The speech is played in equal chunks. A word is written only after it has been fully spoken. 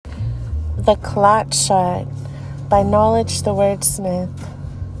The Clot Shot by Knowledge the Wordsmith.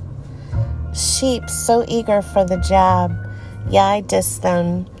 Sheep so eager for the jab, yeah, I diss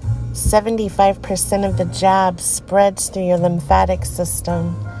them. 75% of the jab spreads through your lymphatic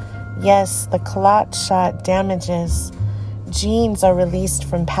system. Yes, the clot shot damages. Genes are released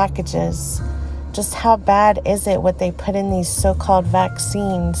from packages. Just how bad is it what they put in these so-called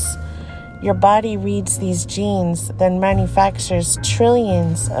vaccines? Your body reads these genes, then manufactures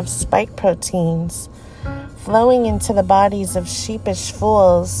trillions of spike proteins, flowing into the bodies of sheepish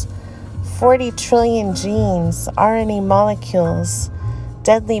fools. 40 trillion genes, RNA molecules,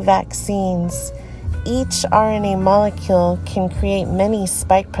 deadly vaccines. Each RNA molecule can create many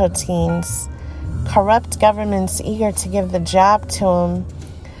spike proteins. Corrupt governments eager to give the jab to them.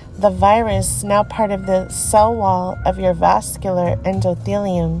 The virus, now part of the cell wall of your vascular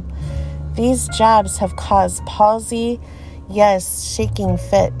endothelium. These jabs have caused palsy, yes, shaking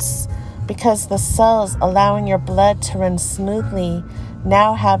fits, because the cells allowing your blood to run smoothly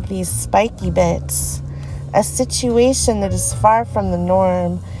now have these spiky bits. A situation that is far from the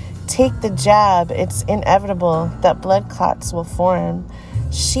norm. Take the jab, it's inevitable that blood clots will form.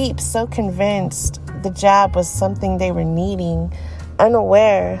 Sheep so convinced the jab was something they were needing,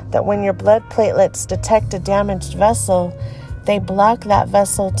 unaware that when your blood platelets detect a damaged vessel, they block that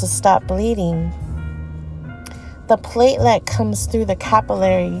vessel to stop bleeding. The platelet comes through the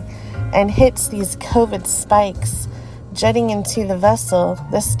capillary and hits these COVID spikes, jetting into the vessel.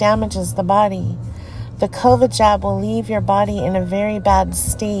 This damages the body. The COVID jab will leave your body in a very bad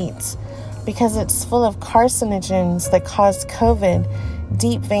state because it's full of carcinogens that cause COVID,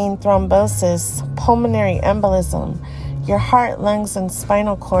 deep vein thrombosis, pulmonary embolism, your heart, lungs, and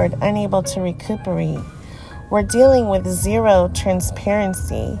spinal cord unable to recuperate. We're dealing with zero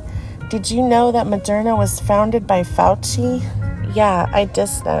transparency. Did you know that Moderna was founded by Fauci? Yeah, I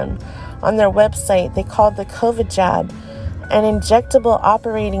dissed them. On their website, they called the COVID jab an injectable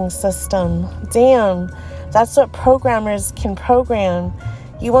operating system. Damn, that's what programmers can program.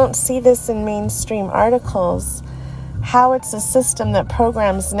 You won't see this in mainstream articles. How it's a system that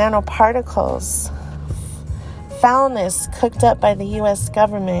programs nanoparticles. Foulness cooked up by the U.S.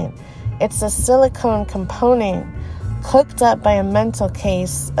 government. It's a silicone component cooked up by a mental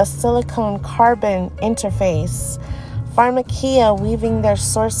case, a silicone carbon interface. Pharmakia weaving their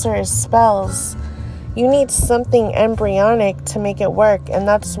sorcerer's spells. You need something embryonic to make it work, and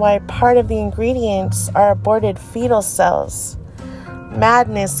that's why part of the ingredients are aborted fetal cells.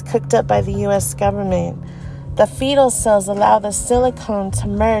 Madness cooked up by the U.S. government. The fetal cells allow the silicone to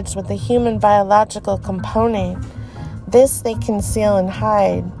merge with the human biological component. This they conceal and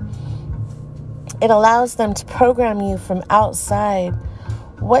hide. It allows them to program you from outside.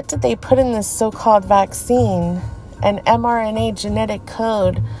 What did they put in this so-called vaccine? An mRNA genetic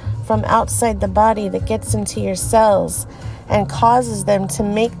code from outside the body that gets into your cells and causes them to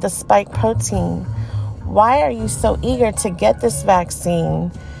make the spike protein. Why are you so eager to get this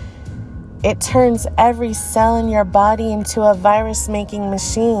vaccine? It turns every cell in your body into a virus-making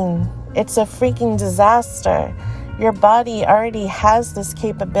machine. It's a freaking disaster. Your body already has this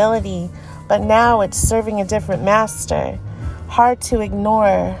capability, but now it's serving a different master. Hard to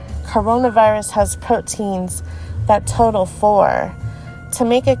ignore. Coronavirus has proteins that total 4. To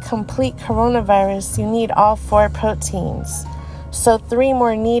make a complete coronavirus, you need all 4 proteins. So 3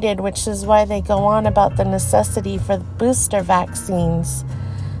 more needed, which is why they go on about the necessity for booster vaccines.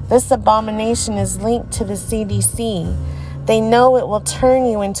 This abomination is linked to the CDC. They know it will turn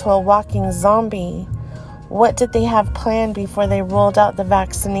you into a walking zombie. What did they have planned before they rolled out the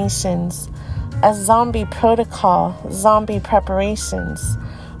vaccinations? A zombie protocol, zombie preparations.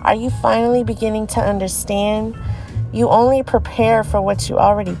 Are you finally beginning to understand? You only prepare for what you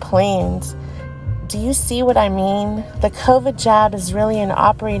already planned. Do you see what I mean? The COVID jab is really an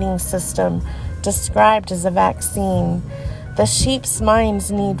operating system described as a vaccine. The sheep's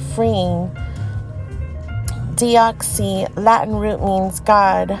minds need freeing. Deoxy, Latin root means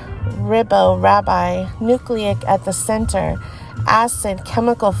God. Ribo, rabbi. Nucleic at the center. Acid,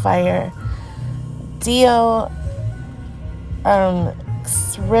 chemical fire.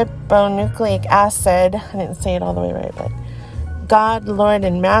 Ribonucleic acid. I didn't say it all the way right, but God, Lord,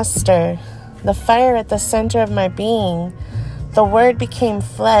 and Master. The fire at the center of my being. The Word became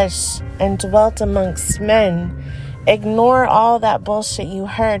flesh and dwelt amongst men. Ignore all that bullshit you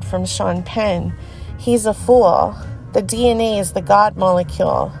heard from Sean Penn. He's a fool. The DNA is the God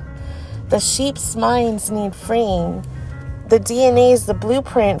molecule. The sheep's minds need freeing. The DNA is the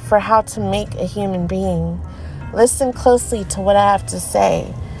blueprint for how to make a human being. Listen closely to what I have to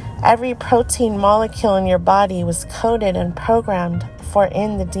say. Every protein molecule in your body was coded and programmed for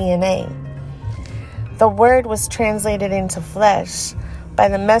in the DNA. The word was translated into flesh by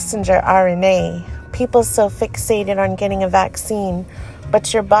the messenger RNA. People so fixated on getting a vaccine,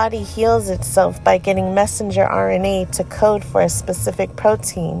 but your body heals itself by getting messenger RNA to code for a specific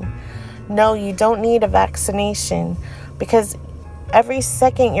protein. No, you don't need a vaccination because every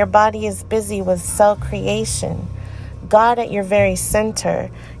second your body is busy with cell creation. God at your very center.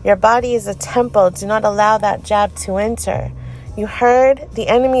 Your body is a temple. Do not allow that jab to enter. You heard? The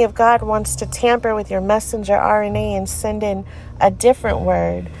enemy of God wants to tamper with your messenger RNA and send in a different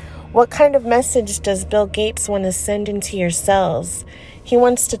word. What kind of message does Bill Gates want to send into your cells? He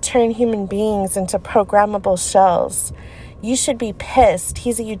wants to turn human beings into programmable shells. You should be pissed.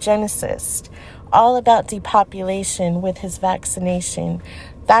 He's a eugenicist. All about depopulation with his vaccination.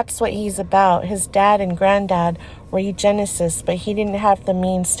 That's what he's about. His dad and granddad were eugenicists, but didn't have the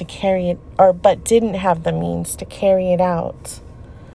means to carry it out.